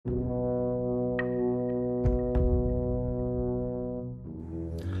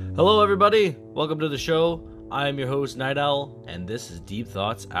Hello everybody, welcome to the show. I am your host Night Owl, and this is Deep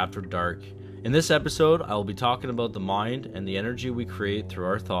Thoughts After Dark. In this episode, I will be talking about the mind and the energy we create through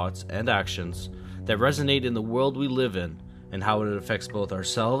our thoughts and actions that resonate in the world we live in, and how it affects both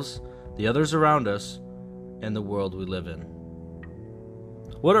ourselves, the others around us, and the world we live in.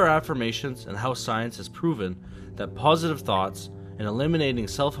 What are affirmations, and how science has proven that positive thoughts and eliminating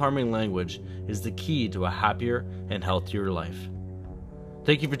self-harming language is the key to a happier and healthier life.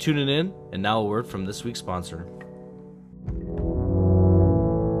 Thank you for tuning in, and now a word from this week's sponsor.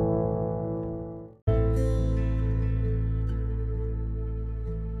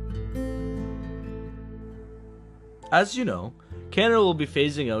 As you know, Canada will be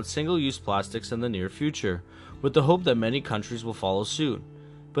phasing out single-use plastics in the near future, with the hope that many countries will follow suit.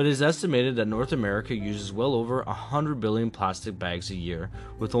 But it is estimated that North America uses well over 100 billion plastic bags a year,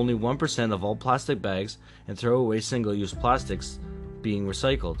 with only 1% of all plastic bags and throwaway single-use plastics being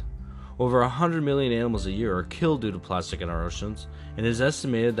recycled. Over 100 million animals a year are killed due to plastic in our oceans, and it is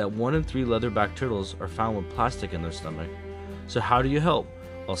estimated that 1 in 3 leatherback turtles are found with plastic in their stomach. So how do you help,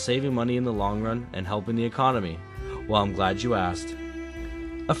 while saving money in the long run and helping the economy? Well, I'm glad you asked.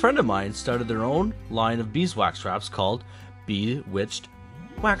 A friend of mine started their own line of beeswax wraps called Bewitched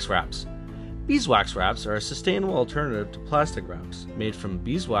Wax Wraps. Beeswax wraps are a sustainable alternative to plastic wraps, made from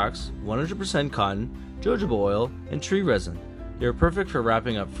beeswax, 100% cotton, jojoba oil, and tree resin. They are perfect for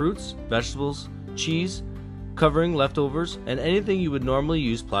wrapping up fruits, vegetables, cheese, covering leftovers, and anything you would normally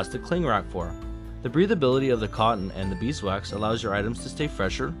use plastic cling wrap for. The breathability of the cotton and the beeswax allows your items to stay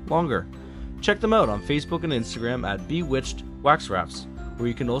fresher longer. Check them out on Facebook and Instagram at Bewitched Wax Wraps, where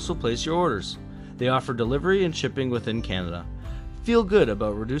you can also place your orders. They offer delivery and shipping within Canada. Feel good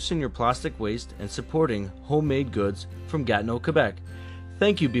about reducing your plastic waste and supporting homemade goods from Gatineau, Quebec.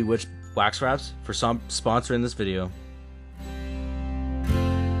 Thank you, Bewitched Wax Wraps, for sponsoring this video.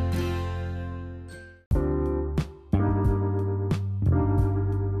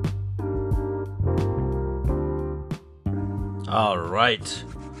 Alright,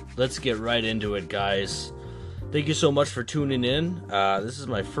 let's get right into it, guys. Thank you so much for tuning in. This is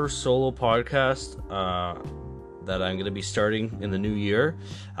my first solo podcast that I'm going to be starting in the new year.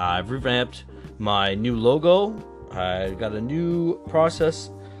 I've revamped my new logo. I've got a new process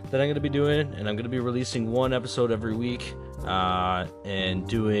that I'm going to be doing, and I'm going to be releasing one episode every week and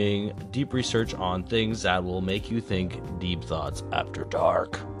doing deep research on things that will make you think deep thoughts after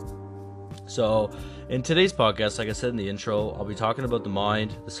dark. So, in today's podcast, like I said in the intro, I'll be talking about the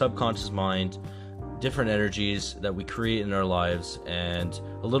mind, the subconscious mind, different energies that we create in our lives, and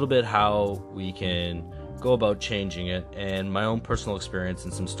a little bit how we can go about changing it, and my own personal experience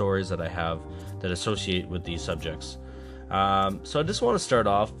and some stories that I have that associate with these subjects. So I just want to start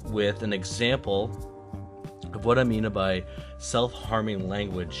off with an example of what I mean by self-harming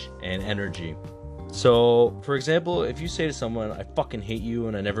language and energy. So, for example, if you say to someone, "I fucking hate you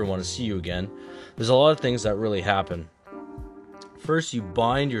and I never want to see you again," there's a lot of things that really happen. First, you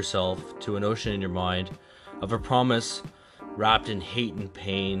bind yourself to an ocean in your mind of a promise wrapped in hate and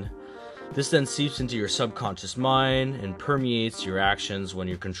pain. This then seeps into your subconscious mind and permeates your actions when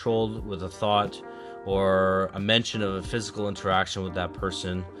you're controlled with a thought or a mention of a physical interaction with that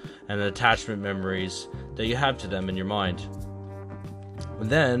person and attachment memories that you have to them in your mind.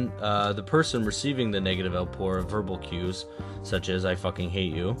 Then, the person receiving the negative outpour of verbal cues, such as "I fucking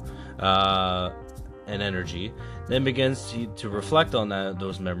hate you," and energy, then begins to reflect on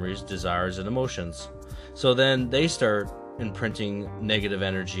those memories, desires, and emotions. So then they start imprinting negative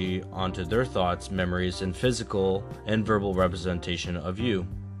energy onto their thoughts, memories, and physical and verbal representation of you.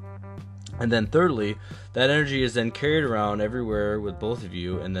 And then thirdly, that energy is then carried around everywhere with both of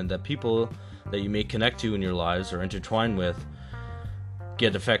you, and then the people that you may connect to in your lives or intertwine with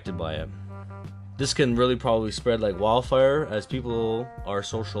get affected by it. This can really probably spread like wildfire, as people are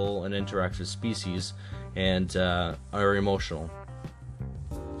social and interactive species and are emotional.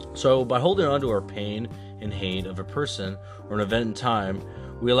 So by holding on to our pain and hate of a person or an event in time,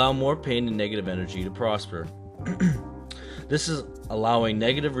 we allow more pain and negative energy to prosper. This is allowing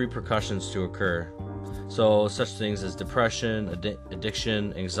negative repercussions to occur. So such things as depression,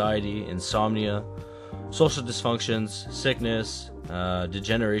 addiction, anxiety, insomnia, social dysfunctions, sickness,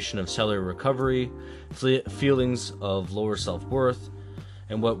 degeneration of cellular recovery, feelings of lower self-worth,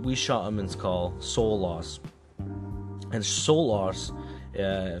 and what we shamans call soul loss. And soul loss,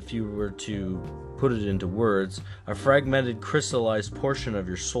 if you were to put it into words, a fragmented, crystallized portion of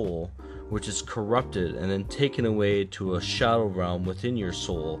your soul, which is corrupted and then taken away to a shadow realm within your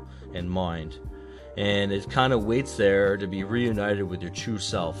soul and mind. And it kind of waits there to be reunited with your true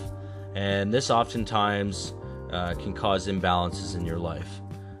self. And this oftentimes can cause imbalances in your life.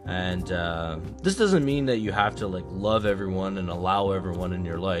 And this doesn't mean that you have to love everyone and allow everyone in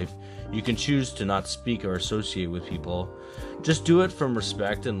your life. You can choose to not speak or associate with people. Just do it from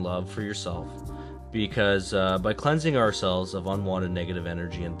respect and love for yourself. Because by cleansing ourselves of unwanted negative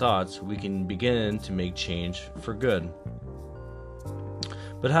energy and thoughts, we can begin to make change for good.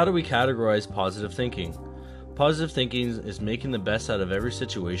 But how do we categorize positive thinking? Positive thinking is making the best out of every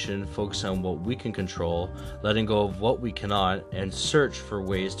situation, focus on what we can control, letting go of what we cannot, and search for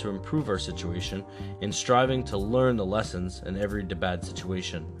ways to improve our situation, and striving to learn the lessons in every bad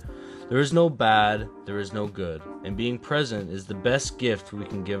situation. There is no bad, there is no good, and being present is the best gift we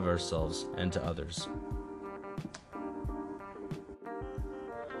can give ourselves and to others.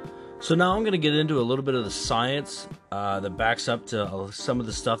 So now I'm going to get into a little bit of the science that backs up to some of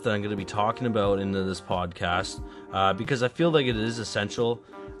the stuff that I'm going to be talking about into this podcast, because I feel like it is essential.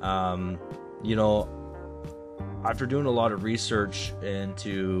 After doing a lot of research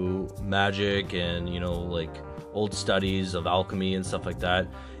into magic and, old studies of alchemy and stuff like that,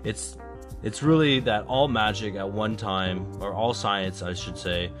 it's really that all magic at one time, or all science, I should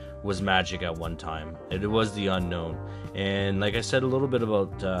say, was magic at one time. It was the unknown. And like I said a little bit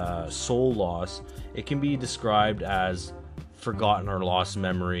about soul loss, it can be described as forgotten or lost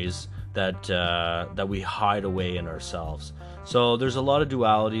memories that we hide away in ourselves. So there's a lot of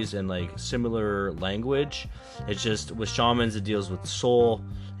dualities and similar language. It's just with shamans it deals with soul,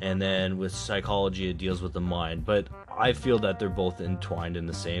 and then with psychology it deals with the mind. But I feel that they're both entwined in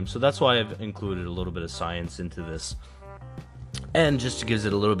the same. So that's why I've included a little bit of science into this. And just gives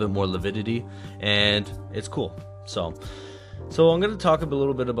it a little bit more lividity, and it's cool. So I'm going to talk a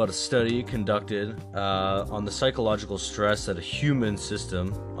little bit about a study conducted on the psychological stress that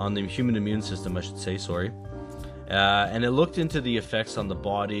on the human immune system, I should say, and it looked into the effects on the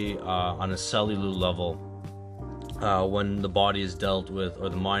body on a cellular level when the body is dealt with, or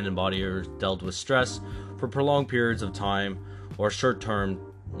the mind and body are dealt with stress for prolonged periods of time, or short term,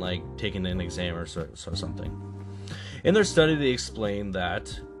 like taking an exam or something. In their study, they explained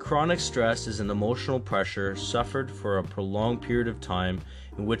that chronic stress is an emotional pressure suffered for a prolonged period of time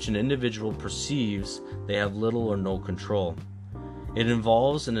in which an individual perceives they have little or no control. It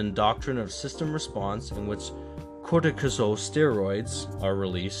involves an endocrine system response in which corticosteroids are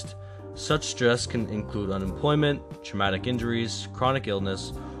released. Such stress can include unemployment, traumatic injuries, chronic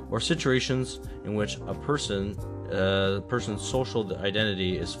illness, or situations in which a person's social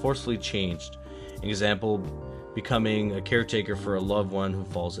identity is forcefully changed. Example, becoming a caretaker for a loved one who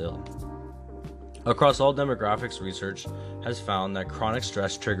falls ill. Across all demographics, research has found that chronic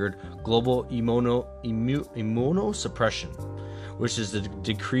stress triggered global immunosuppression, which is the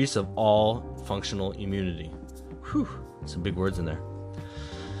decrease of all functional immunity. Whew, some big words in there.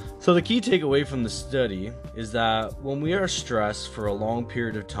 So the key takeaway from the study is that when we are stressed for a long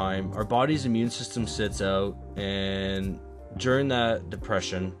period of time, our body's immune system sits out, and during that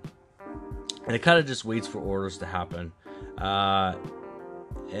depression, and it kind of just waits for orders to happen,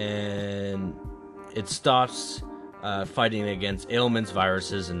 and it stops fighting against ailments,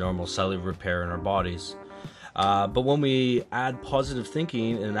 viruses, and normal cellular repair in our bodies. But when we add positive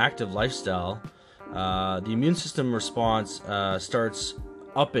thinking and an active lifestyle, the immune system response starts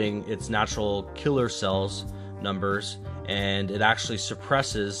upping its natural killer cells numbers, and it actually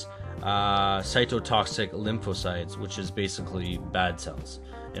suppresses cytotoxic lymphocytes, which is basically bad cells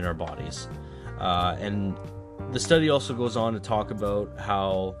in our bodies. And the study also goes on to talk about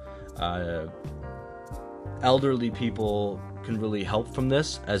how elderly people can really help from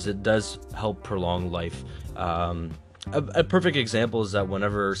this, as it does help prolong life. A perfect example is that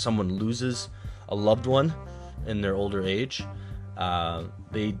whenever someone loses a loved one in their older age,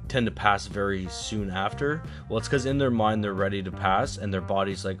 they tend to pass very soon after. Well, it's because in their mind they're ready to pass, and their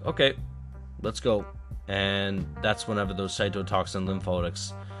body's like, okay, let's go. And that's whenever those cytotoxin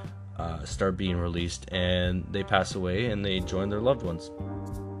lymphotics start being released, and they pass away and they join their loved ones.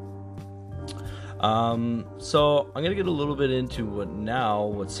 So I'm going to get a little bit into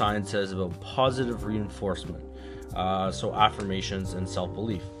what science says about positive reinforcement, so affirmations and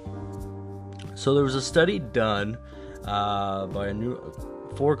self-belief. So there was a study done by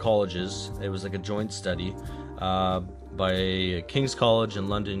 4 colleges. It was like a joint study by King's College in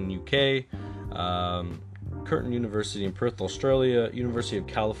London, UK, Curtin University in Perth, Australia, University of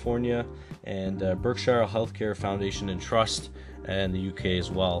California, and Berkshire Healthcare Foundation and Trust in the UK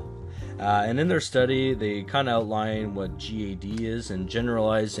as well. And in their study, they kind of outline what GAD is, and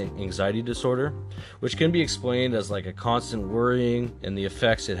generalized anxiety disorder, which can be explained as like a constant worrying and the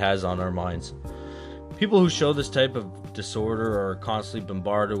effects it has on our minds. People who show this type of disorder are constantly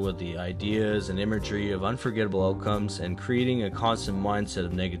bombarded with the ideas and imagery of unforgettable outcomes and creating a constant mindset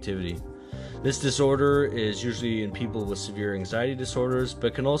of negativity. This disorder is usually in people with severe anxiety disorders,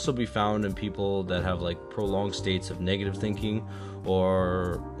 but can also be found in people that have prolonged states of negative thinking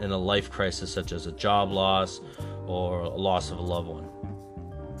or in a life crisis such as a job loss or a loss of a loved one.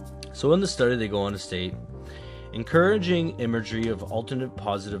 So in the study, they go on to state, encouraging imagery of alternate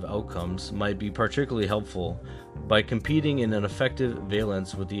positive outcomes might be particularly helpful by competing in an effective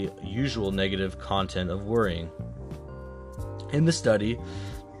valence with the usual negative content of worrying. In the study,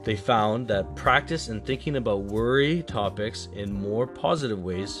 they found that practice in thinking about worry topics in more positive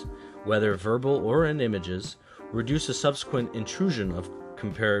ways, whether verbal or in images, reduce a subsequent intrusion of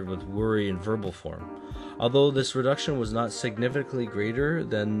compared with worry in verbal form. Although this reduction was not significantly greater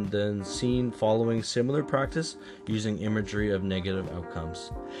than seen following similar practice using imagery of negative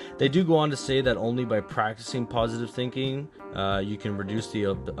outcomes. They do go on to say that only by practicing positive thinking, you can reduce the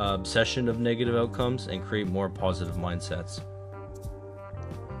obsession of negative outcomes and create more positive mindsets.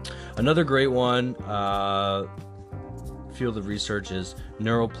 Another great one field of research is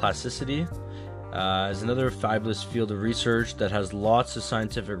neuroplasticity. Is another fabulous field of research that has lots of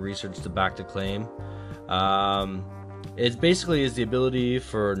scientific research to back the claim. It basically is the ability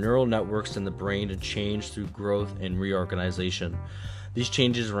for neural networks in the brain to change through growth and reorganization. These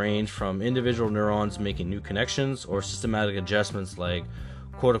changes range from individual neurons making new connections or systematic adjustments like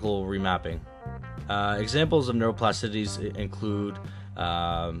cortical remapping. Examples of neuroplasticities include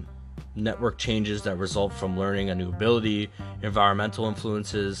network changes that result from learning a new ability, environmental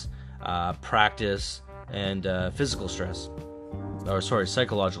influences, practice, and psychological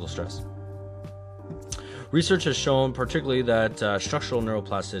stress. Research has shown particularly that structural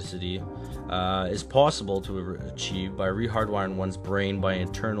neuroplasticity is possible to achieve by rehardwiring one's brain by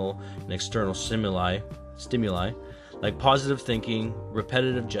internal and external stimuli like positive thinking,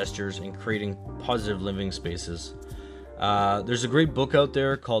 repetitive gestures, and creating positive living spaces. There's a great book out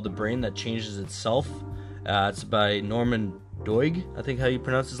there called The Brain That Changes Itself. It's by Norman Doig, I think how you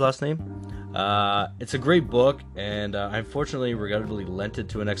pronounce his last name. It's a great book, and I unfortunately regrettably lent it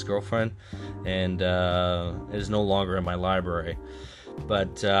to an ex-girlfriend, and it is no longer in my library.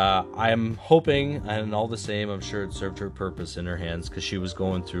 But I'm hoping, and all the same, I'm sure it served her purpose in her hands because she was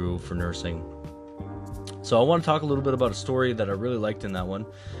going through for nursing. So I want to talk a little bit about a story that I really liked in that one.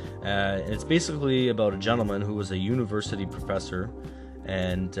 It's basically about a gentleman who was a university professor,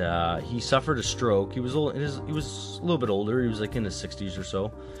 and he suffered a stroke. He was a little bit older. He was in his 60s or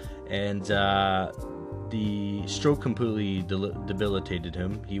so, and the stroke completely debilitated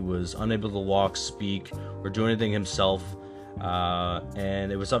him. He was unable to walk, speak, or do anything himself,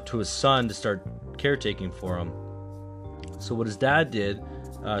 and it was up to his son to start caretaking for him. So what his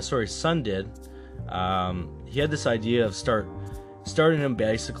son did, he had this idea of starting him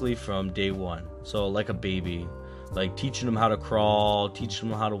basically from day one. So like a baby, like teaching him how to crawl, teaching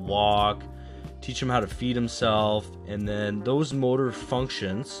him how to walk, teach him how to feed himself, and then those motor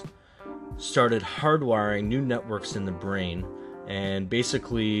functions started hardwiring new networks in the brain and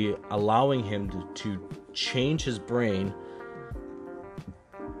basically allowing him to change his brain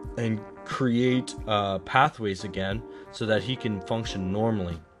and create pathways again so that he can function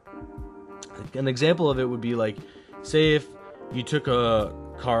normally. An example of it would be say if you took a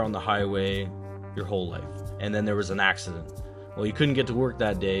car on the highway your whole life and then there was an accident. Well, you couldn't get to work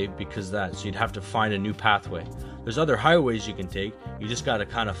that day because so you'd have to find a new pathway. There's other highways you can take, you just got to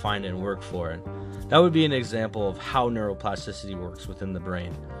kind of find it and work for it. That would be an example of how neuroplasticity works within the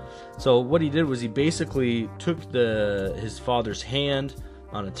brain. So what he did was he basically took his father's hand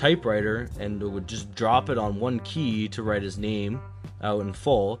on a typewriter and would just drop it on one key to write his name out in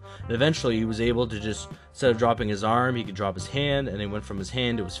full, and eventually he was able to just, instead of dropping his arm, he could drop his hand, and it went from his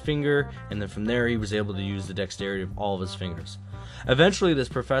hand to his finger, and then from there he was able to use the dexterity of all of his fingers. Eventually this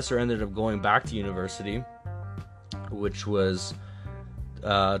professor ended up going back to university, which was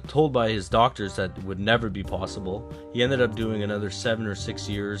told by his doctors that would never be possible. He ended up doing another 7 or 6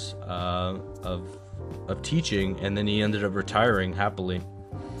 years of teaching, and then he ended up retiring happily.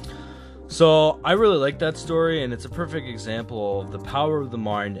 So I really like that story, and it's a perfect example of the power of the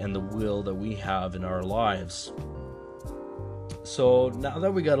mind and the will that we have in our lives. So now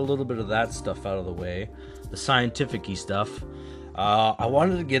that we got a little bit of that stuff out of the way, the scientific-y stuff, I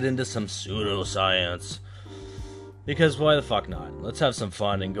wanted to get into some pseudoscience. Because why the fuck not? Let's have some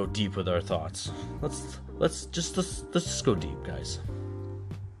fun and go deep with our thoughts. Let's just go deep, guys.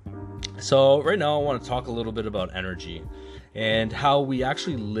 So right now I want to talk a little bit about energy and how we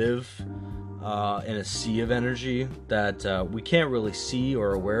actually live in a sea of energy that we can't really see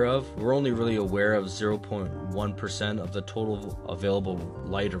or aware of. We're only really aware of 0.1% of the total available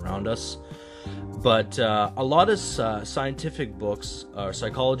light around us. But a lot of scientific books or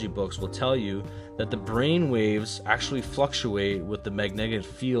psychology books will tell you that the brain waves actually fluctuate with the magnetic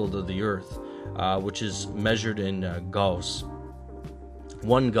field of the Earth, which is measured in Gauss.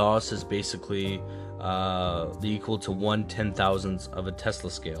 1 Gauss is basically the equal to 1/10,000th of a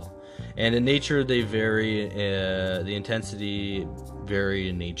Tesla scale. And in nature, they vary, the intensity vary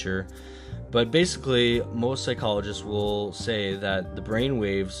in nature. But basically, most psychologists will say that the brain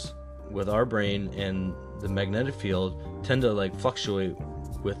waves with our brain and the magnetic field tend to like fluctuate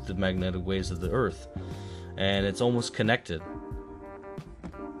with the magnetic waves of the Earth. And it's almost connected.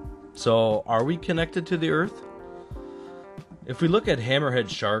 So, are we connected to the Earth? If we look at hammerhead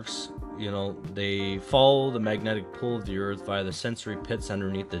sharks, they follow the magnetic pull of the Earth via the sensory pits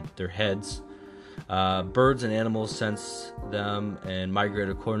underneath their heads. Birds and animals sense them and migrate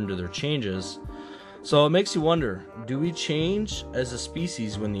according to their changes. So it makes you wonder, do we change as a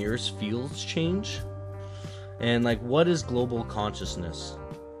species when the Earth's fields change? And what is global consciousness?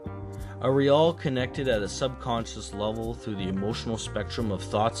 Are we all connected at a subconscious level through the emotional spectrum of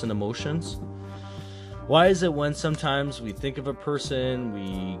thoughts and emotions? Why is it when sometimes we think of a person,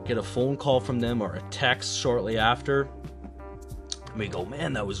 we get a phone call from them or a text shortly after, and we go,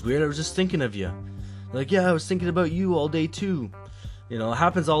 man, that was weird, I was just thinking of you. Yeah, I was thinking about you all day too. It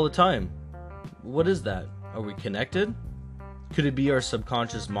happens all the time. What is that? Are we connected? Could it be our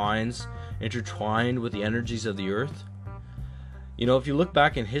subconscious minds intertwined with the energies of the Earth? If you look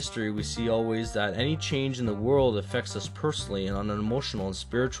back in history, we see always that any change in the world affects us personally and on an emotional and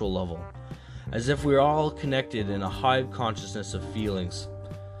spiritual level, as if we're all connected in a hive consciousness of feelings.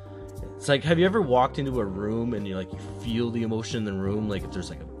 It's have you ever walked into a room and you feel the emotion in the room? If there's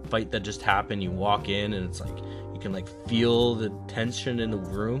a fight that just happened, you walk in and it's you can feel the tension in the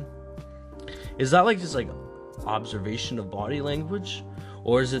room. Is that just observation of body language?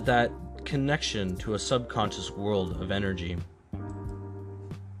 Or is it that connection to a subconscious world of energy?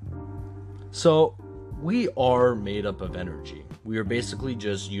 So, we are made up of energy. We are basically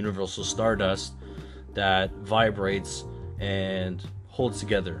just universal stardust that vibrates and holds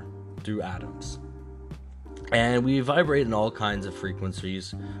together through atoms. And we vibrate in all kinds of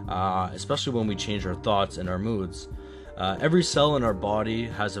frequencies, especially when we change our thoughts and our moods. Every cell in our body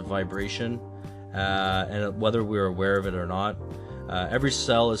has a vibration, and whether we're aware of it or not. Every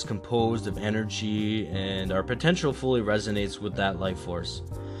cell is composed of energy, and our potential fully resonates with that life force.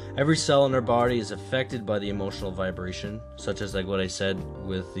 Every cell in our body is affected by the emotional vibration, such as what I said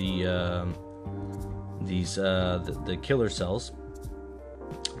with the killer cells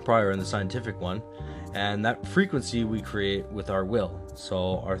prior in the scientific one, and that frequency we create with our will,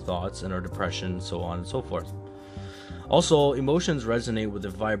 so our thoughts and our depression, so on and so forth. Also, emotions resonate with the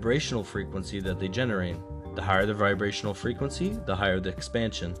vibrational frequency that they generate. The higher the vibrational frequency, the higher the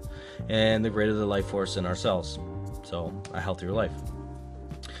expansion, and the greater the life force in our cells, so a healthier life.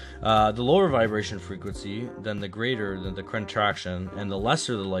 The lower vibration frequency, then the greater the contraction, and the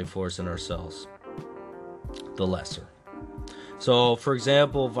lesser the life force in our cells, the lesser. So, for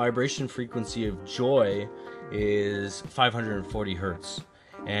example, vibration frequency of joy is 540 hertz,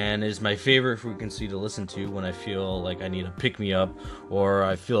 and is my favorite frequency to listen to when I feel I need a pick-me-up, or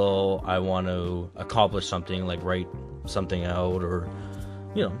I feel I want to accomplish something, write something out, or,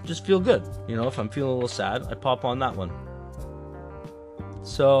 just feel good. If I'm feeling a little sad, I pop on that one.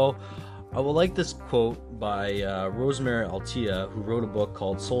 So, I will like this quote by Rosemary Altea, who wrote a book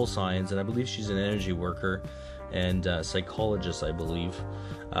called Soul Science, and I believe she's an energy worker and psychologist, I believe.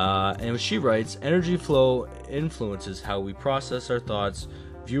 And she writes, energy flow influences how we process our thoughts,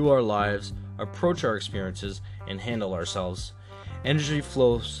 view our lives, approach our experiences, and handle ourselves. Energy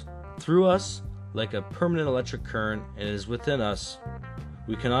flows through us like a permanent electric current and is within us.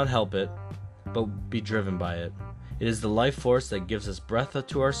 We cannot help it, but be driven by it. It is the life force that gives us breath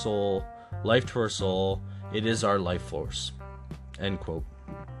to our soul, life to our soul. It is our life force. End quote.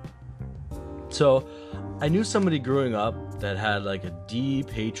 So, I knew somebody growing up that had a deep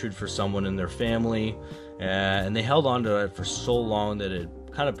hatred for someone in their family, and they held on to it for so long that it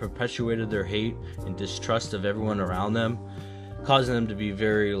kind of perpetuated their hate and distrust of everyone around them, causing them to be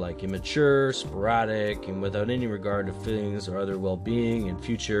very immature, sporadic, and without any regard to feelings or other well-being and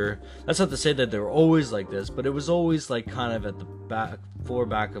future. That's not to say that they were always like this, but it was always kind of at the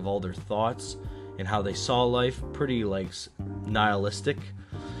back of all their thoughts and how they saw life, pretty nihilistic.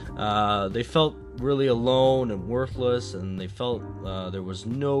 They felt really alone and worthless, and they felt there was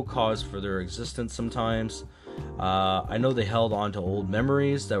no cause for their existence sometimes. I know they held on to old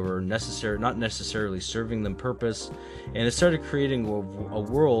memories that were not necessarily serving them purpose, and it started creating a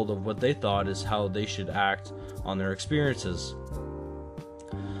world of what they thought is how they should act on their experiences.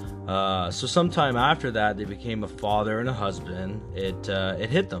 So sometime after that, they became a father and a husband. It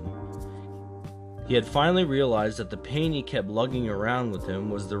hit them. He had finally realized that the pain he kept lugging around with him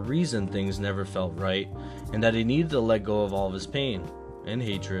was the reason things never felt right, and that he needed to let go of all of his pain and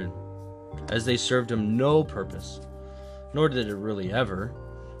hatred, as they served him no purpose. Nor did it really ever,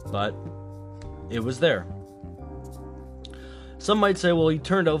 but it was there. Some might say, well, he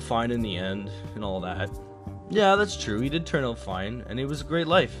turned out fine in the end, and all that. Yeah, that's true, he did turn out fine, and it was a great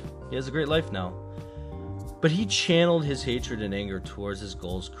life. He has a great life now. But he channeled his hatred and anger towards his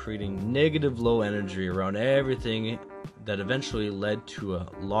goals, creating negative low energy around everything that eventually led to a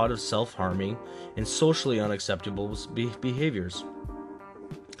lot of self-harming and socially unacceptable behaviors.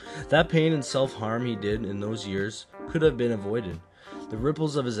 That pain and self-harm he did in those years could have been avoided. The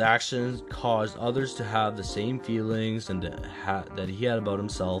ripples of his actions caused others to have the same feelings and that he had about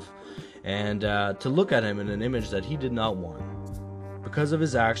himself, and to look at him in an image that he did not want, because of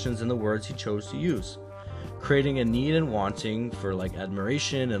his actions and the words he chose to use, creating a need and wanting for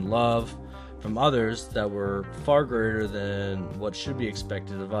admiration and love from others that were far greater than what should be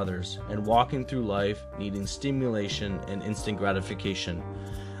expected of others, and walking through life needing stimulation and instant gratification.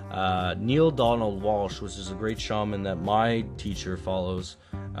 Neil Donald Walsh, which is a great shaman that my teacher follows,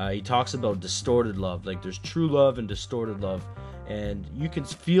 he talks about distorted love. There's true love and distorted love, and you can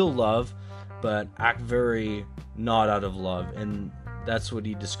feel love but act very not out of love, and that's what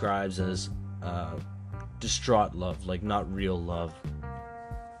he describes as distraught love, not real love.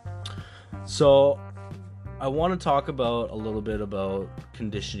 So I want to talk a little bit about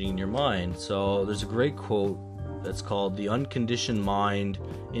conditioning your mind. So there's a great quote that's called "The unconditioned mind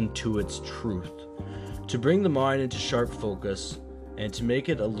intuits truth." To bring the mind into sharp focus and to make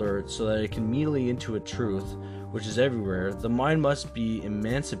it alert so that it can immediately intuit truth, which is everywhere, the mind must be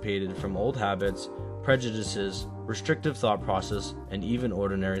emancipated from old habits, prejudices, restrictive thought process, and even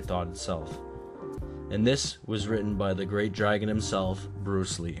ordinary thought itself. And this was written by the great dragon himself,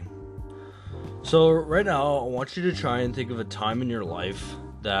 Bruce Lee. So right now, I want you to try and think of a time in your life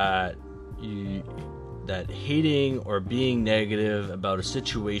that hating or being negative about a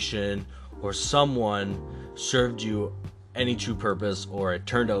situation or someone served you any true purpose, or it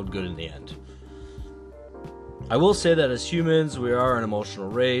turned out good in the end. I will say that as humans, we are an emotional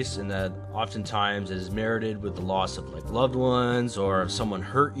race, and that oftentimes it is merited with the loss of loved ones, or if someone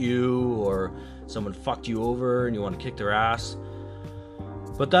hurt you, or someone fucked you over and you want to kick their ass.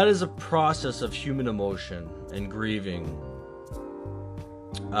 But that is a process of human emotion and grieving.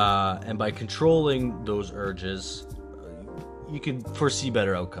 And by controlling those urges, you can foresee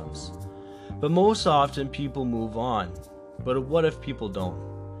better outcomes. But most often people move on. But what if people don't?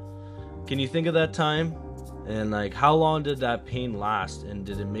 Can you think of that time? And how long did that pain last? And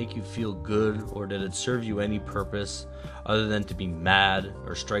did it make you feel good, or did it serve you any purpose other than to be mad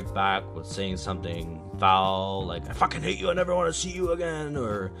or strike back with saying something foul, like "I fucking hate you, I never want to see you again,"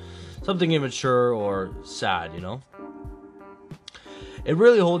 or something immature or sad, It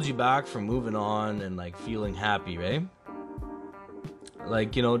really holds you back from moving on and feeling happy, right?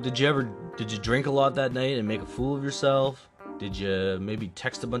 Did you drink a lot that night and make a fool of yourself? Did you maybe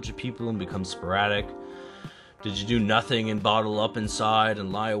text a bunch of people and become sporadic? Did you do nothing and bottle up inside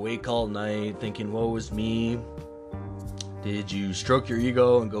and lie awake all night thinking, woe is me? Did you stroke your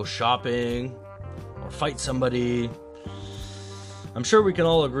ego and go shopping or fight somebody? I'm sure we can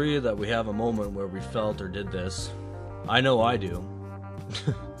all agree that we have a moment where we felt or did this. I know I do.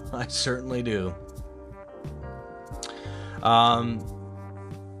 I certainly do.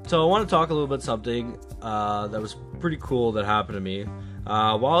 So I want to talk a little bit something that was pretty cool that happened to me.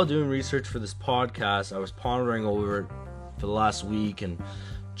 While doing research for this podcast, I was pondering over it for the last week and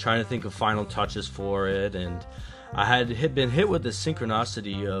trying to think of final touches for it, and I had been hit with the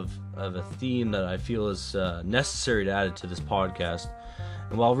synchronicity of a theme that I feel is necessary to add to this podcast.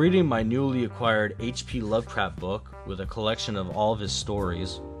 And while reading my newly acquired H.P. Lovecraft book with a collection of all of his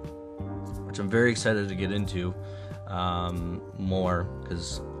stories, which I'm very excited to get into more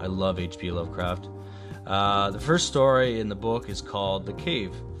because I love H.P. Lovecraft. The first story in the book is called The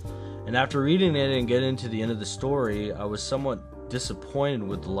Cave, and after reading it and getting to the end of the story, I was somewhat disappointed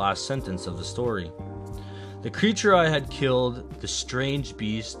with the last sentence of the story. The creature I had killed, the strange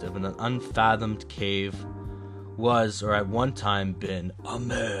beast of an unfathomed cave, was, or at one time been, a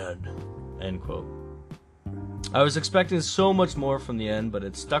man. End quote. I was expecting so much more from the end, but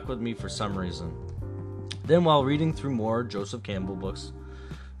it stuck with me for some reason. Then, while reading through more Joseph Campbell books,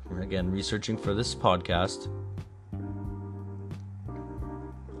 again, researching for this podcast,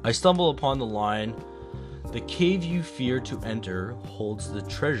 I stumble upon the line, "The cave you fear to enter holds the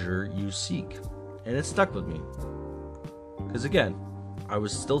treasure you seek." And it stuck with me. Because again, I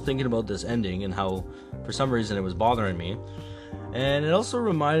was still thinking about this ending and how, for some reason, it was bothering me. And it also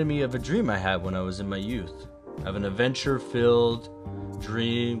reminded me of a dream I had when I was in my youth. Of an adventure-filled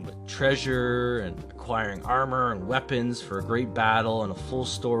dream with treasure and acquiring armor and weapons for a great battle and a full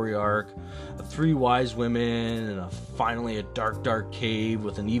story arc of 3 wise women and finally a dark cave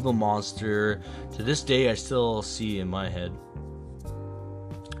with an evil monster. To this day, I still see in my head.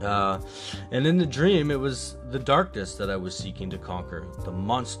 And in the dream, it was the darkness that I was seeking to conquer, the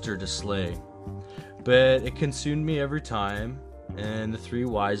monster to slay. But it consumed me every time, and the 3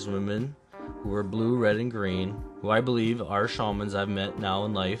 wise women, who were blue, red, and green, who I believe are shamans I've met now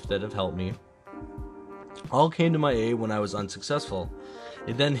in life that have helped me, all came to my aid when I was unsuccessful.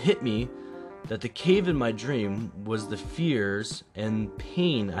 It then hit me that the cave in my dream was the fears and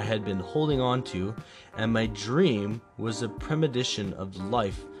pain I had been holding on to, and my dream was a premonition of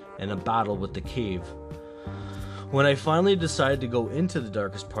life and a battle with the cave. When I finally decided to go into the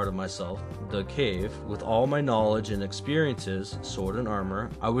darkest part of myself, the cave, with all my knowledge and experiences, sword and armor,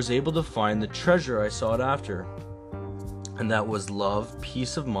 I was able to find the treasure I sought after. And that was love,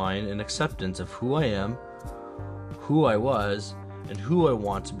 peace of mind, and acceptance of who I am, who I was, and who I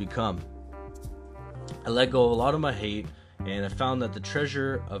want to become. I let go of a lot of my hate, and I found that the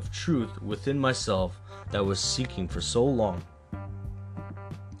treasure of truth within myself that I was seeking for so long.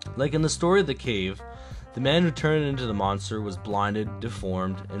 Like in the story of the cave, the man who turned into the monster was blinded,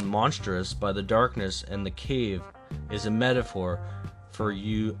 deformed, and monstrous by the darkness, and the cave is a metaphor for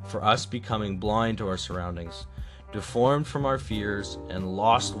us becoming blind to our surroundings, deformed from our fears, and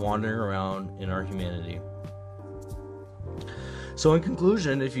lost wandering around in our humanity. So in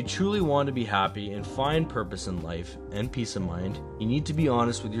conclusion, if you truly want to be happy and find purpose in life and peace of mind, you need to be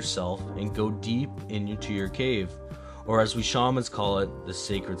honest with yourself and go deep into your cave, or as we shamans call it, the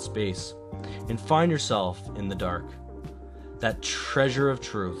sacred space, and find yourself in the dark, that treasure of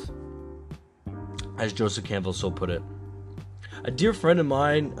truth, as Joseph Campbell so put it. A dear friend of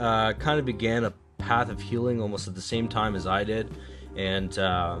mine kind of began a path of healing almost at the same time as I did, and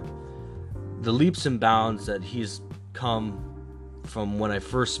the leaps and bounds that he's come from when I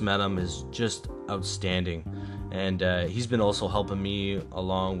first met him is just outstanding. And he's been also helping me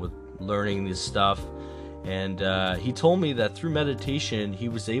along with learning this stuff. And he told me that through meditation, he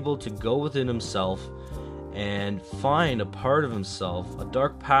was able to go within himself and find a part of himself, a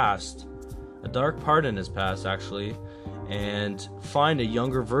dark part in his past actually, and find a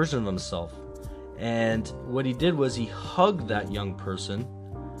younger version of himself. And what he did was he hugged that young person,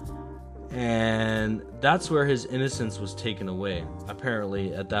 and that's where his innocence was taken away,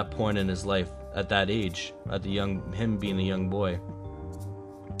 apparently at that point in his life, at that age, him being a young boy.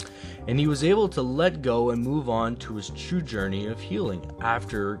 And he was able to let go and move on to his true journey of healing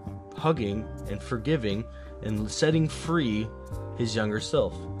after hugging and forgiving and setting free his younger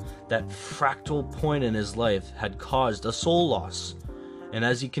self. That fractal point in his life had caused a soul loss. And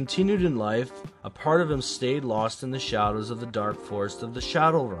as he continued in life, a part of him stayed lost in the shadows of the dark forest of the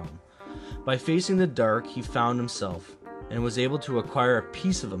shadow realm. By facing the dark, he found himself and was able to acquire a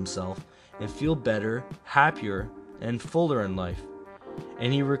piece of himself and feel better, happier, and fuller in life.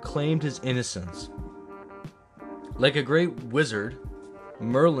 And he reclaimed his innocence. Like a great wizard,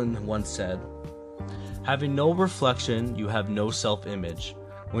 Merlin once said, "Having no reflection, you have no self-image.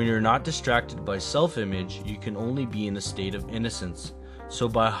 When you're not distracted by self-image, you can only be in a state of innocence." So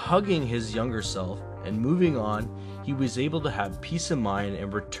by hugging his younger self and moving on, he was able to have peace of mind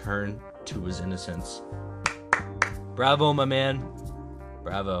and return to his innocence. Bravo, my man.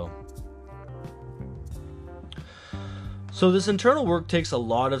 Bravo. So this internal work takes a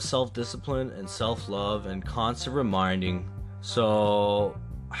lot of self-discipline and self-love and constant reminding. So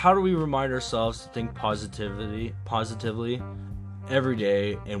how do we remind ourselves to think positively every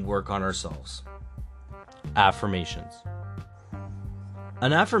day and work on ourselves? Affirmations.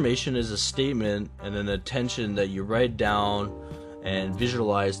 An affirmation is a statement and an intention that you write down and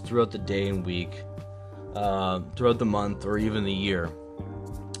visualize throughout the day and week, throughout the month, or even the year.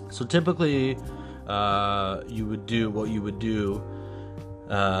 So typically, you would do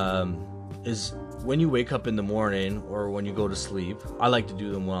is when you wake up in the morning or when you go to sleep. I like to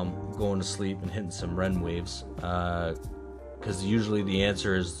do them when I'm going to sleep and hitting some REM waves, because usually the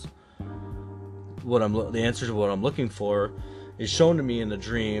answer to what I'm looking for is shown to me in a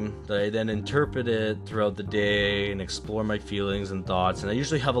dream that I then interpret it throughout the day and explore my feelings and thoughts. And I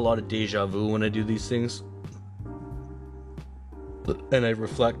usually have a lot of deja vu when I do these things. And I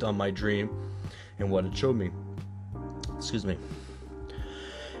reflect on my dream and what it showed me. Excuse me.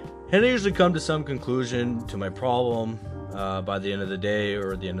 And I usually come to some conclusion to my problem by the end of the day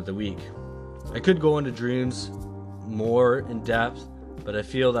or the end of the week. I could go into dreams more in depth, but I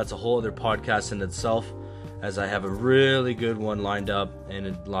feel that's a whole other podcast in itself, as I have a really good one lined up, and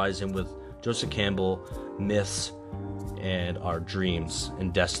it lies in with Joseph Campbell, myths, and our dreams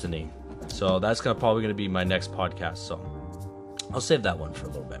and destiny. So that's probably going to be my next podcast, so I'll save that one for a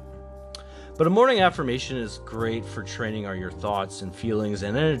little bit. But a morning affirmation is great for training your thoughts and feelings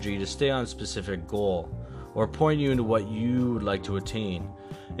and energy to stay on a specific goal, or point you into what you would like to attain.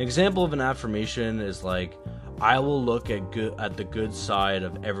 An example of an affirmation is like, I will look at the good side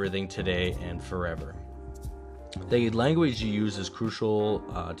of everything today and forever. The language you use is crucial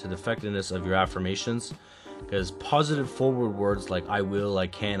to the effectiveness of your affirmations, because positive forward words like I will, I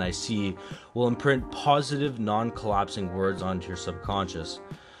can, I see will imprint positive, non-collapsing words onto your subconscious.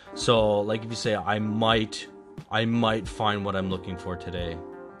 So like if you say I might find what I'm looking for today.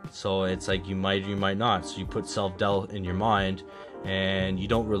 So it's like you might not. So you put self-doubt in your mind and you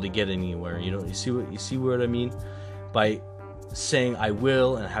don't really get anywhere. You see what I mean? By saying I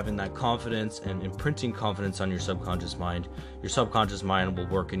will and having that confidence and imprinting confidence on your subconscious mind will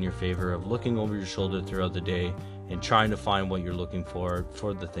work in your favor of looking over your shoulder throughout the day and trying to find what you're looking for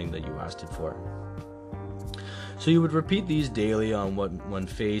the thing that you asked it for. So you would repeat these daily when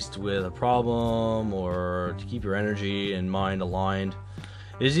faced with a problem, or to keep your energy and mind aligned.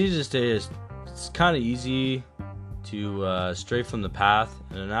 It is easy to stay. It's kind of easy to stray from the path,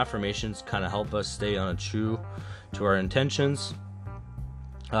 and affirmations kind of help us stay true to our intentions.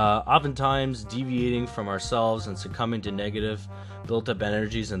 Oftentimes, deviating from ourselves and succumbing to negative, built-up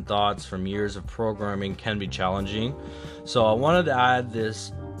energies and thoughts from years of programming can be challenging. So I wanted to add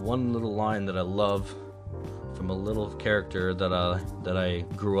this one little line that I love from a little character that I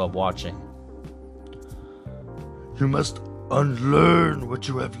grew up watching. You must unlearn what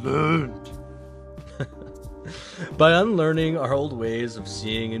you have learned. By unlearning our old ways of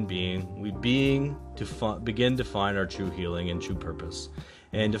seeing and being, we begin to find our true healing and true purpose,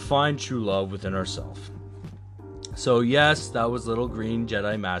 and to find true love within ourselves. So yes, that was little green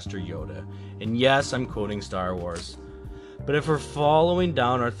Jedi Master Yoda, and yes, I'm quoting Star Wars. But if we're following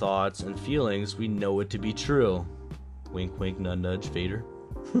down our thoughts and feelings, we know it to be true. Wink, wink, nudge, nudge, Vader.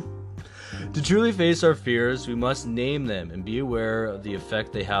 To truly face our fears, we must name them and be aware of the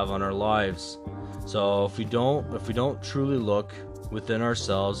effect they have on our lives. So if we don't truly look within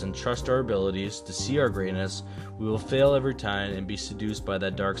ourselves and trust our abilities to see our greatness, we will fail every time and be seduced by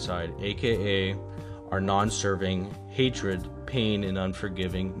that dark side, aka our non-serving, hatred, pain, and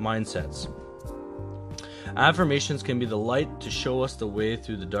unforgiving mindsets. Affirmations can be the light to show us the way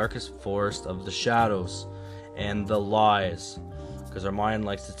through the darkest forest of the shadows and the lies, because our mind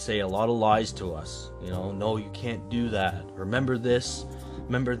likes to say a lot of lies to us. No, you can't do that. Remember this,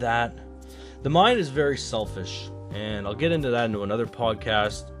 remember that. The mind is very selfish, and I'll get into that into another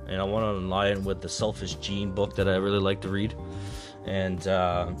podcast, and I want to align with the Selfish Gene book that I really like to read. And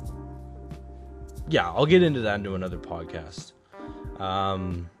I'll get into that into another podcast.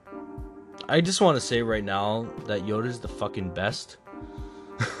 I just want to say right now that Yoda's the fucking best.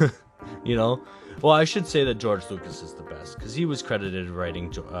 Well, I should say that George Lucas is the best, because he was credited writing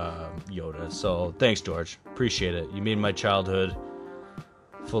Yoda. So thanks, George. Appreciate it. You made my childhood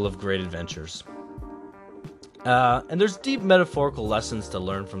full of great adventures. And there's deep metaphorical lessons to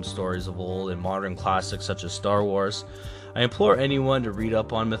learn from stories of old and modern classics such as Star Wars. I implore anyone to read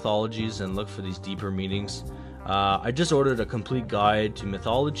up on mythologies and look for these deeper meanings. I just ordered a complete guide to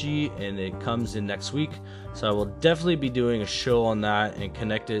mythology, and it comes in next week, so I will definitely be doing a show on that and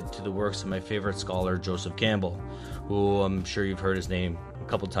connect it to the works of my favorite scholar, Joseph Campbell, who I'm sure you've heard his name a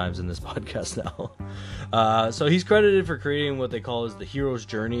couple times in this podcast now. So he's credited for creating what they call the hero's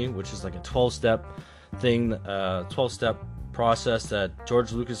journey, which is like a 12-step thing, 12-step process that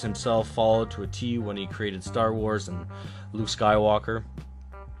George Lucas himself followed to a T when he created Star Wars and Luke Skywalker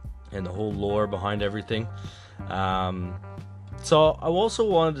and the whole lore behind everything. So I also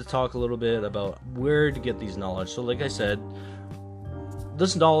wanted to talk a little bit about where to get these knowledge. So like I said,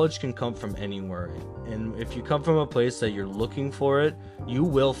 this knowledge can come from anywhere, and if you come from a place that you're looking for it, you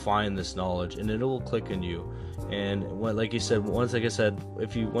will find this knowledge and it will click in you. And once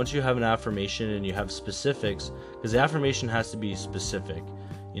you have an affirmation and you have specifics, because the affirmation has to be specific,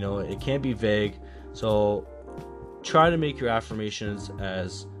 it can't be vague. So try to make your affirmations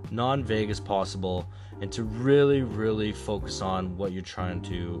as non-vague as possible, and to really focus on what you're trying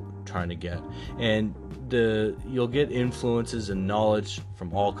to get. And you'll get influences and knowledge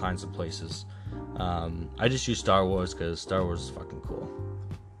from all kinds of places. I just use Star Wars because Star Wars is fucking cool.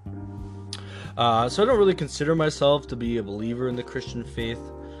 So I don't really consider myself to be a believer in the Christian faith.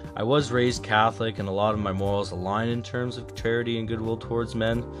 I was raised Catholic, and a lot of my morals align in terms of charity and goodwill towards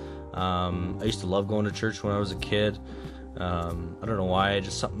men. I used to love going to church when I was a kid. I don't know why,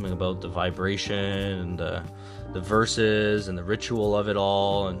 just something about the vibration and the verses and the ritual of it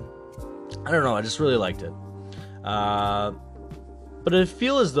all, and I don't know, I just really liked it. But I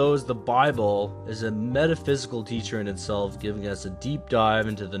feel as though the Bible is a metaphysical teacher in itself, giving us a deep dive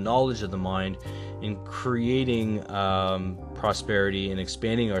into the knowledge of the mind in creating prosperity and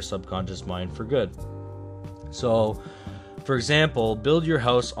expanding our subconscious mind for good. So, for example, build your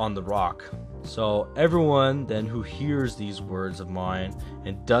house on the rock. So everyone then who hears these words of mine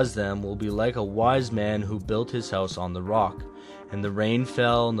and does them will be like a wise man who built his house on the rock. And the rain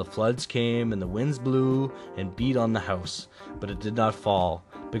fell, and the floods came, and the winds blew and beat on the house, but it did not fall,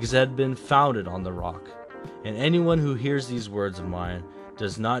 because it had been founded on the rock. And anyone who hears these words of mine,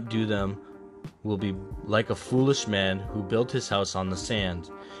 does not do them, will be like a foolish man who built his house on the sand.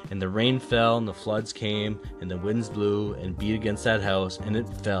 And the rain fell, and the floods came, and the winds blew and beat against that house, and it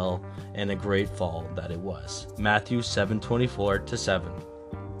fell, and a great fall that it was. Matthew 7:24-7.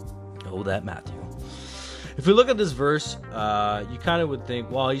 Oh, that Matthew. If we look at this verse, you kind of would think,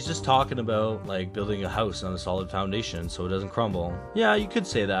 well, he's just talking about like building a house on a solid foundation so it doesn't crumble. Yeah, you could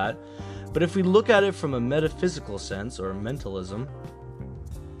say that. But if we look at it from a metaphysical sense or mentalism,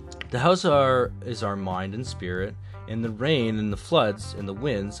 the house is our mind and spirit, and the rain and the floods and the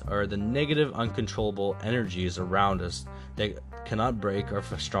winds are the negative, uncontrollable energies around us that cannot break our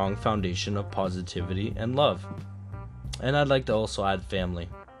strong foundation of positivity and love. And I'd like to also add family.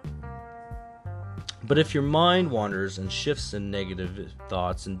 But if your mind wanders and shifts in negative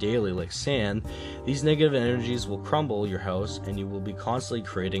thoughts and daily like sand, these negative energies will crumble your house, and you will be constantly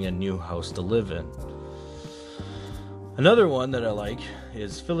creating a new house to live in. Another one that I like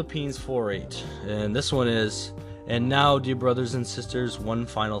is Philippians 4:8, and this one is, and now, dear brothers and sisters, one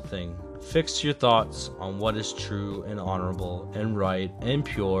final thing. Fix your thoughts on what is true and honorable and right and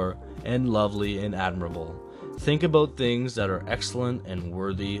pure and lovely and admirable. Think about things that are excellent and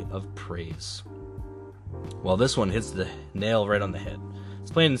worthy of praise. Well, this one hits the nail right on the head.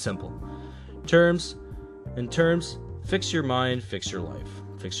 It's plain and simple. In terms, fix your mind, fix your life.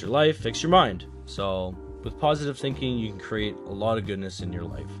 Fix your life, fix your mind. So, with positive thinking, you can create a lot of goodness in your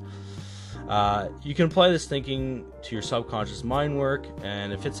life. You can apply this thinking to your subconscious mind work,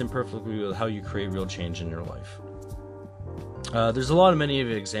 and it fits in perfectly with how you create real change in your life. There's many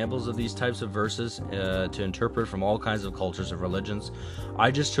examples of these types of verses to interpret from all kinds of cultures and religions.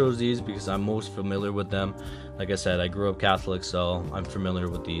 I just chose these because I'm most familiar with them. Like I said, I grew up Catholic, so I'm familiar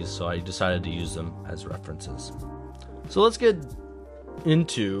with these, so I decided to use them as references. So let's get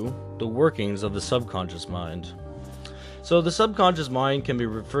into the workings of the subconscious mind. So the subconscious mind can be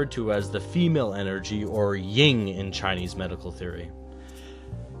referred to as the female energy, or yin in Chinese medical theory.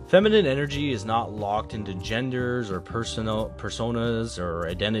 Feminine energy is not locked into genders or personas or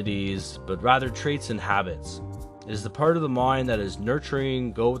identities, but rather traits and habits. It is the part of the mind that is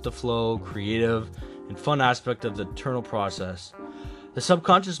nurturing, go with the flow, creative, and fun aspect of the internal process. The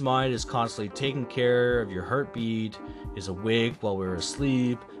subconscious mind is constantly taking care of your heartbeat, is awake while we're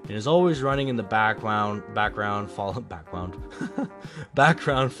asleep, and is always running in the background following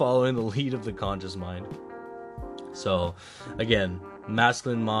the lead of the conscious mind. So, again,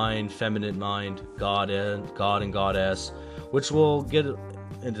 masculine mind, feminine mind, God and goddess, which we'll get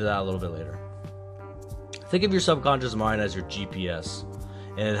into that a little bit later. Think of your subconscious mind as your GPS,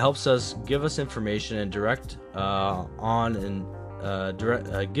 and it helps us give us information and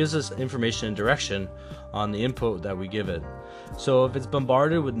gives us information and direction on the input that we give it. So if it's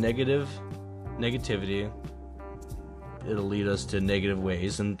bombarded with negativity, it'll lead us to negative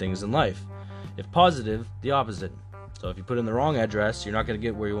ways and things in life. If positive, the opposite. So if you put in the wrong address, you're not going to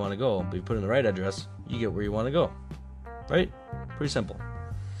get where you want to go. But if you put in the right address, you get where you want to go. Right? Pretty simple.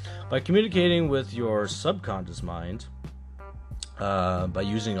 By communicating with your subconscious mind, by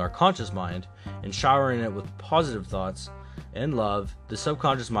using our conscious mind and showering it with positive thoughts and love, the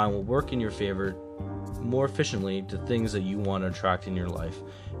subconscious mind will work in your favor more efficiently to things that you want to attract in your life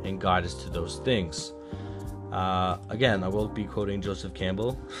and guide us to those things. Again, I will be quoting Joseph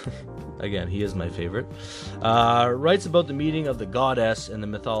Campbell. Again, he is my favorite. Writes about the meeting of the goddess in the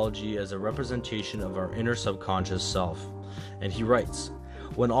mythology as a representation of our inner subconscious self. And he writes,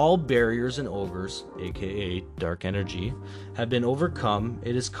 When all barriers and ogres, aka dark energy, have been overcome,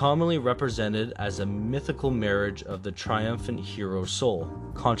 it is commonly represented as a mythical marriage of the triumphant hero soul,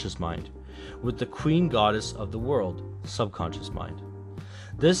 conscious mind, with the queen goddess of the world, subconscious mind.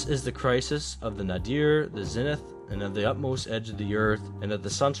 This is the crisis of the nadir, the zenith, and of the utmost edge of the earth, and at the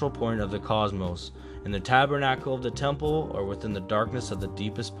central point of the cosmos, in the tabernacle of the temple, or within the darkness of the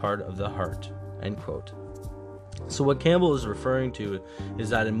deepest part of the heart." End quote. So what Campbell is referring to is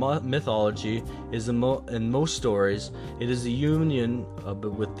that in mythology, in most stories, it is the union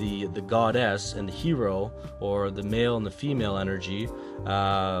with the goddess and the hero, or the male and the female energy,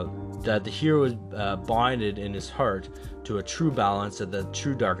 that the hero is binded in his heart to a true balance, that the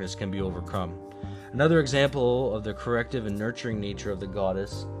true darkness can be overcome. Another example of the corrective and nurturing nature of the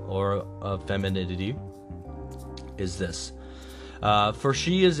goddess, or of femininity, is this. For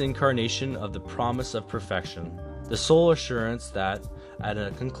she is incarnation of the promise of perfection, the sole assurance that, at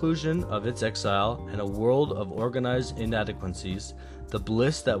a conclusion of its exile and a world of organized inadequacies, the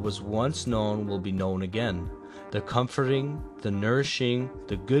bliss that was once known will be known again. The comforting, the nourishing,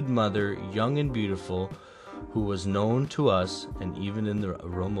 the good mother, young and beautiful, who was known to us and even in the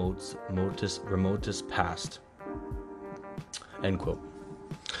remotest past. End quote.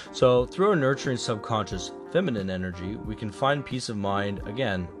 So, through our nurturing subconscious feminine energy, we can find peace of mind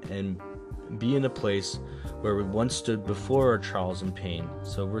again and be in a place where we once stood before our trials and pain.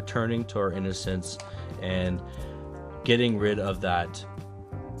 So, returning to our innocence and getting rid of that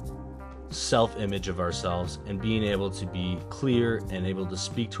self-image of ourselves and being able to be clear and able to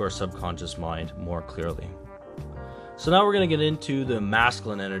speak to our subconscious mind more clearly. So now we're going to get into the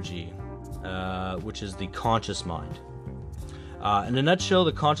masculine energy, which is the conscious mind. In a nutshell,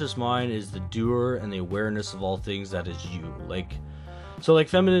 the conscious mind is the doer and the awareness of all things that is you. Like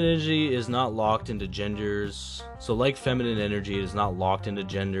feminine energy is not locked into genders.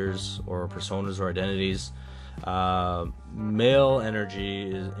 Or personas or identities. Male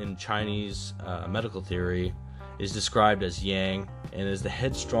energy in Chinese medical theory is described as yang and is the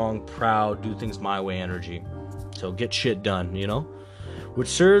headstrong, proud, do things my way energy. So get shit done, which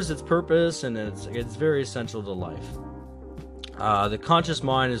serves its purpose, and it's very essential to life. The conscious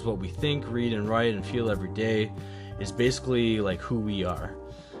mind is what we think, read, and write and feel every day. It's basically like who we are.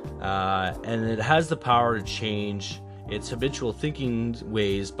 And it has the power to change its habitual thinking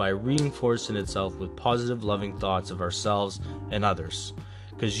ways by reinforcing itself with positive, loving thoughts of ourselves and others.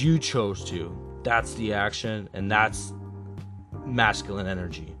 Because you chose to. That's the action, and that's masculine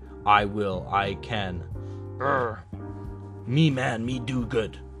energy. I will, I can. Me man, me do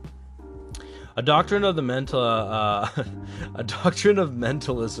good. A doctrine of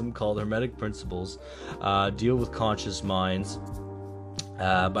mentalism called Hermetic Principles deal with conscious minds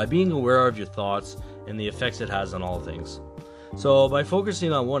by being aware of your thoughts and the effects it has on all things. So by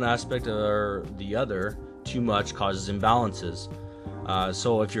focusing on one aspect or the other too much causes imbalances.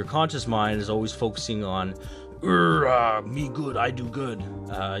 So if your conscious mind is always focusing on me good, I do good,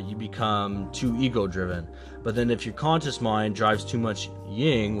 you become too ego driven. But then if your conscious mind drives too much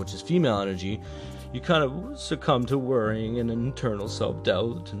yin, which is female energy, you kind of succumb to worrying and internal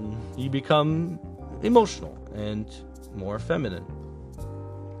self-doubt, and you become emotional and more feminine,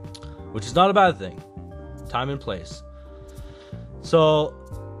 which is not a bad thing. Time and place. So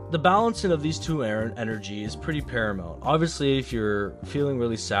the balancing of these two energy is pretty paramount. Obviously, if you're feeling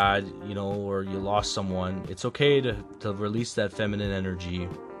really sad, or you lost someone, it's okay to release that feminine energy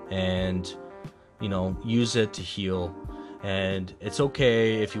and, use it to heal. And it's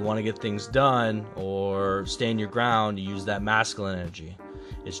okay if you want to get things done or stand your ground, to use that masculine energy.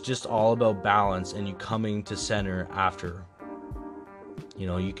 It's just all about balance and you coming to center after.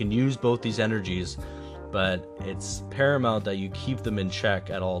 You can use both these energies, but it's paramount that you keep them in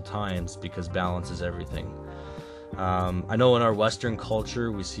check at all times, because balance is everything. I know in our Western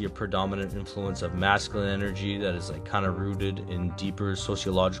culture, we see a predominant influence of masculine energy that is kind of rooted in deeper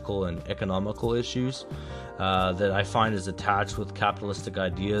sociological and economical issues that I find is attached with capitalistic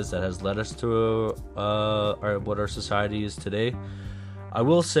ideas that has led us to what our society is today. I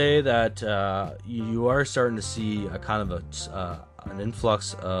will say that you are starting to see a kind of an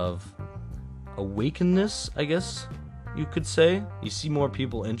influx of awakeness, I guess you could say. You see more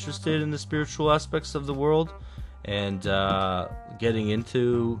people interested in the spiritual aspects of the world and getting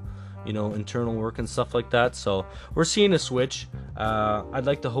into internal work and stuff like that. So we're seeing a switch. I'd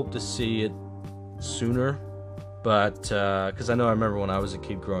like to hope to see it sooner, but because I remember when I was a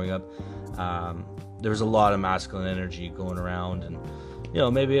kid growing up, there was a lot of masculine energy going around, and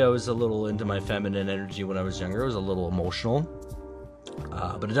maybe I was a little into my feminine energy when I was younger. I was a little emotional,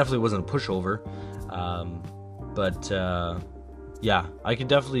 but it definitely wasn't a pushover. But yeah, I can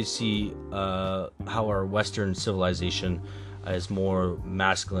definitely see how our Western civilization is more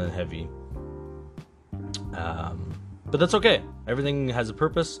masculine heavy. But that's okay. Everything has a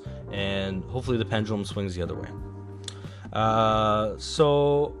purpose, and hopefully the pendulum swings the other way.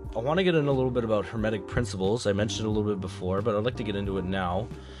 So I want to get in a little bit about Hermetic principles. I mentioned it a little bit before, but I'd like to get into it now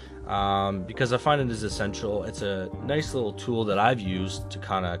because I find it is essential. It's a nice little tool that I've used to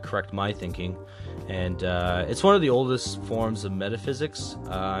kind of correct my thinking, and it's one of the oldest forms of metaphysics,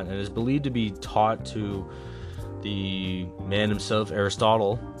 and is believed to be taught to the man himself,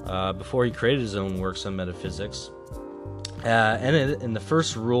 Aristotle, before he created his own works on metaphysics. And in the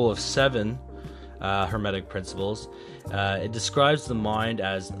first rule of 7 Hermetic principles, it describes the mind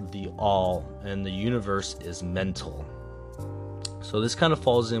as the all, and the universe is mental. So this kind of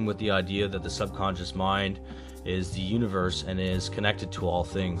falls in with the idea that the subconscious mind is the universe and is connected to all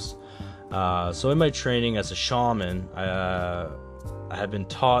things. So in my training as a shaman, I have been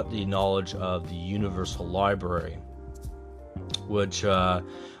taught the knowledge of the universal library, which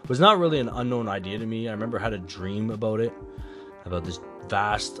was not really an unknown idea to me. I remember I had a dream about this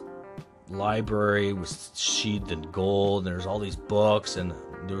vast library was sheathed in gold, and there's all these books, and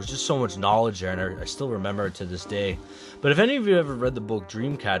there was just so much knowledge there, and I still remember it to this day. But if any of you ever read the book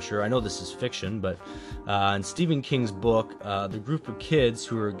Dreamcatcher, I know this is fiction, but in Stephen King's book, the group of kids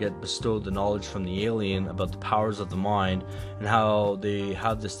who get bestowed the knowledge from the alien about the powers of the mind and how they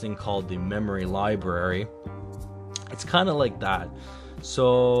have this thing called the memory library, it's kind of like that.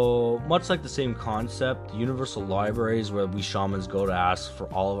 So much like the same concept, the universal library is where we shamans go to ask for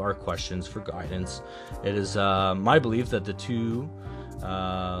all of our questions for guidance. It is my belief that the two,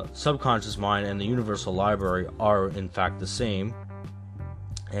 subconscious mind and the universal library, are in fact the same,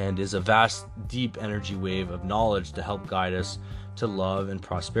 and is a vast, deep energy wave of knowledge to help guide us to love and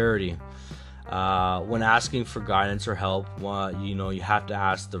prosperity. When asking for guidance or help, you have to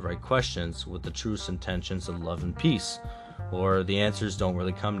ask the right questions with the truest intentions of love and peace, or the answers don't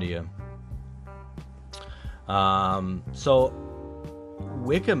really come to you. So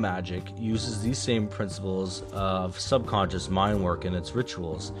Wicca magic uses these same principles of subconscious mind work in its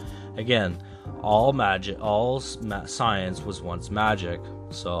rituals. Again, all science was once magic,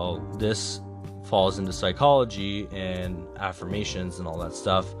 so this falls into psychology and affirmations and all that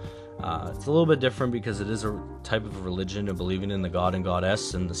stuff. It's a little bit different because it is a type of religion of believing in the god and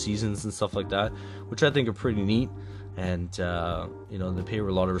goddess and the seasons and stuff like that, which I think are pretty neat. And they pay a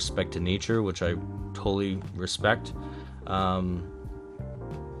lot of respect to nature, which I totally respect. I'm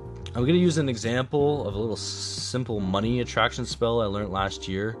going to use an example of a little simple money attraction spell I learned last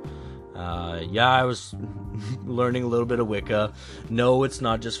year. I was learning a little bit of Wicca. No, it's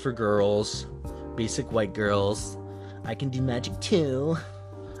not just for girls, basic white girls. I can do magic too.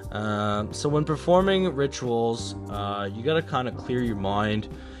 So when performing rituals, you got to kind of clear your mind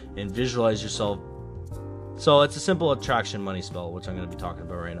and visualize yourself. So it's a simple attraction money spell, which I'm going to be talking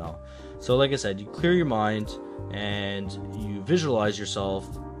about right now. So like I said, you clear your mind and you visualize yourself,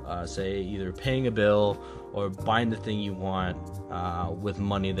 say either paying a bill or buying the thing you want with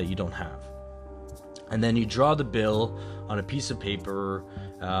money that you don't have. And then you draw the bill on a piece of paper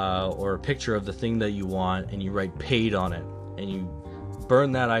or a picture of the thing that you want, and you write paid on it. And you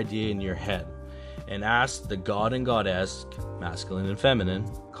burn that idea in your head and ask the god and goddess, masculine and feminine,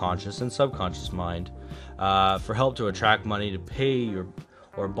 conscious and subconscious mind, for help to attract money to pay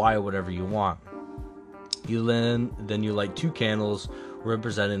or buy whatever you want. Then you light 2 candles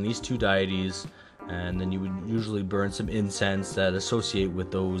representing these 2 deities, and then you would usually burn some incense that associate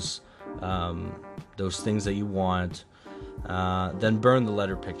with those things that you want. Then burn the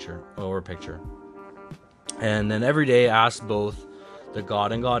letter picture, and then every day ask both the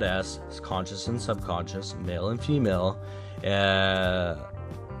god and goddess, conscious and subconscious, male and female,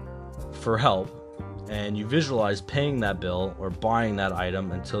 for help. And you visualize paying that bill or buying that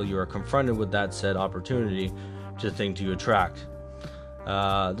item until you are confronted with that said opportunity to think to attract.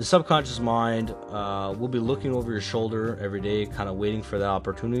 The subconscious mind will be looking over your shoulder every day, kind of waiting for that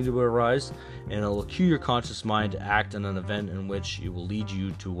opportunity to arise, and it will cue your conscious mind to act on an event in which it will lead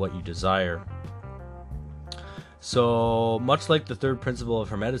you to what you desire. So, much like the third principle of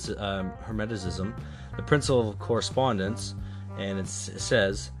Hermeticism, the principle of correspondence, and it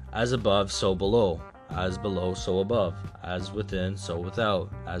says, as above, so below. As below, so above. As within, so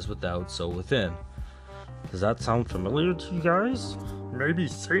without. As without, so within. Does that sound familiar to you guys? Maybe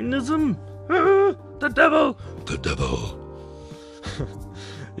Satanism? The devil! The devil!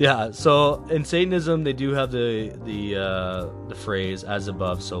 Yeah, so in Satanism, they do have the phrase, as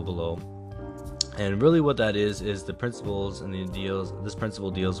above, so below. And really what that is the principles and the ideals. This principle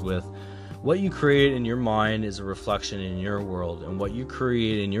deals with What you create in your mind is a reflection in your world, and what you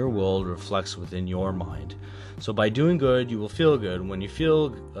create in your world reflects within your mind. So by doing good, you will feel good. When you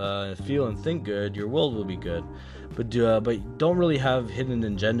feel and think good, your world will be good. But don't really have hidden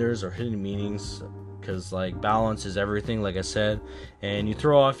agendas or hidden meanings, because like balance is everything, like I said, and you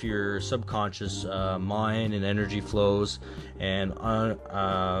throw off your subconscious mind and energy flows and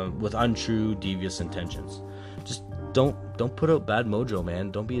with untrue, devious intentions. Just don't put out bad mojo, man.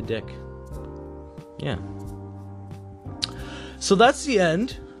 Don't be a dick. Yeah. So that's the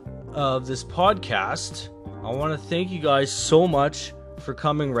end of this podcast. I want to thank you guys so much for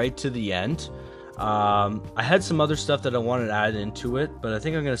coming right to the end. I had some other stuff that I wanted to add into it, but I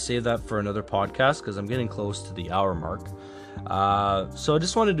think I'm going to save that for another podcast because I'm getting close to the hour mark. So I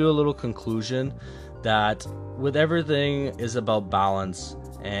just want to do a little conclusion that with everything is about balance,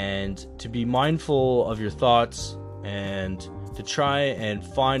 and to be mindful of your thoughts and to try and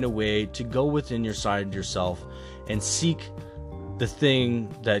find a way to go within yourself and seek the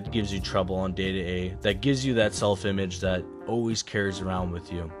thing that gives you trouble on day to day, that gives you that self-image that always carries around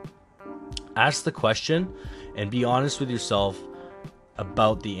with you. Ask the question and be honest with yourself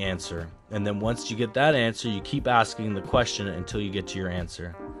about the answer. And then once you get that answer, you keep asking the question until you get to your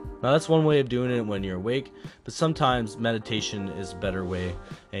answer. Now that's one way of doing it when you're awake, but sometimes meditation is a better way,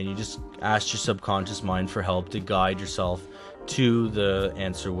 and you just ask your subconscious mind for help to guide yourself to the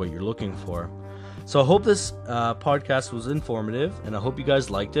answer what you're looking for. So I hope this podcast was informative, and I hope you guys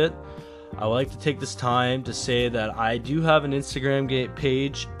liked it. I would like to take this time to say that I do have an Instagram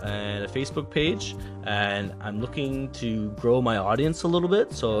page and a Facebook page, and I'm looking to grow my audience a little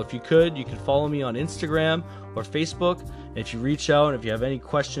bit. So if you can follow me on Instagram or Facebook. And if you reach out and if you have any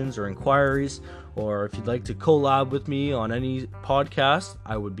questions or inquiries, or if you'd like to collab with me on any podcast,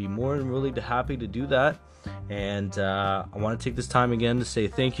 I would be more than really happy to do that. And I want to take this time again to say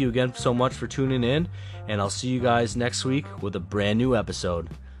thank you again so much for tuning in, and I'll see you guys next week with a brand new episode.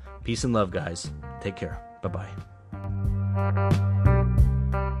 Peace and love, guys. Take care. Bye-bye.